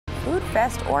Food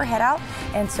Fest or head out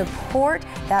and support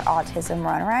that autism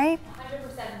run, right?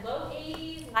 100% low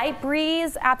 80s, light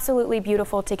breeze, absolutely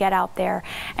beautiful to get out there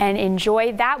and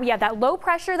enjoy that. We have that low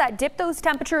pressure that dipped those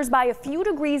temperatures by a few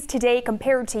degrees today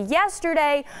compared to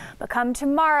yesterday, but come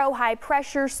tomorrow, high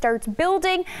pressure starts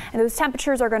building and those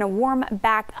temperatures are going to warm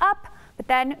back up. But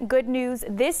then good news,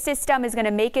 this system is going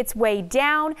to make its way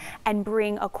down and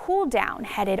bring a cool down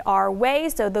headed our way.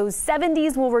 So those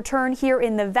 70s will return here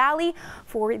in the valley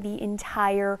for the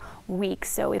entire week.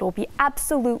 So it'll be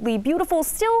absolutely beautiful,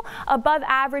 still above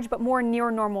average, but more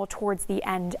near normal towards the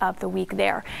end of the week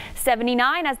there.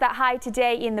 79 as that high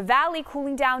today in the valley,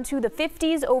 cooling down to the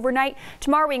 50s overnight.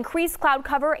 Tomorrow, increased cloud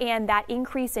cover and that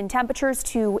increase in temperatures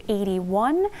to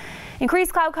 81.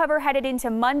 Increased cloud cover headed into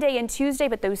Monday and Tuesday,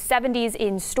 but those 70s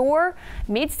in store.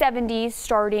 Mid 70s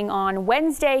starting on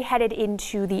Wednesday, headed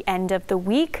into the end of the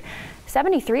week.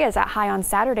 73 as that high on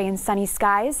Saturday in sunny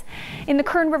skies. In the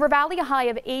Kern River Valley, a high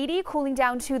of 80, cooling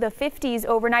down to the 50s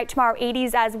overnight. Tomorrow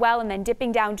 80s as well, and then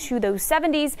dipping down to those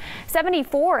 70s.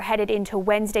 74 headed into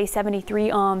Wednesday, 73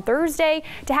 on Thursday.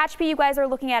 Tehachapi, you guys are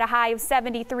looking at a high of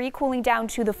 73, cooling down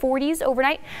to the 40s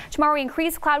overnight. Tomorrow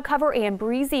increased cloud cover and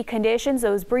breezy conditions.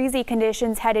 Those breezy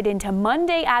conditions headed into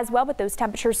Monday as well, but those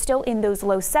temperatures still in those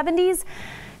low 70s.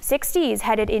 60s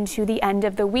headed into the end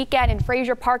of the weekend. In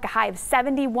Frazier Park, a high of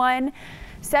 71.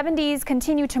 70s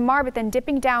continue tomorrow, but then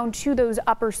dipping down to those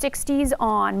upper 60s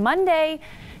on Monday.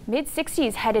 Mid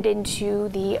 60s headed into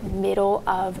the middle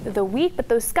of the week, but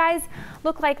those skies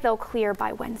look like they'll clear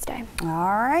by Wednesday. All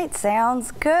right, sounds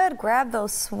good. Grab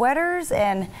those sweaters,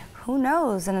 and who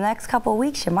knows, in the next couple of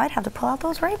weeks, you might have to pull out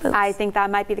those rain boots. I think that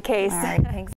might be the case. All right, thanks.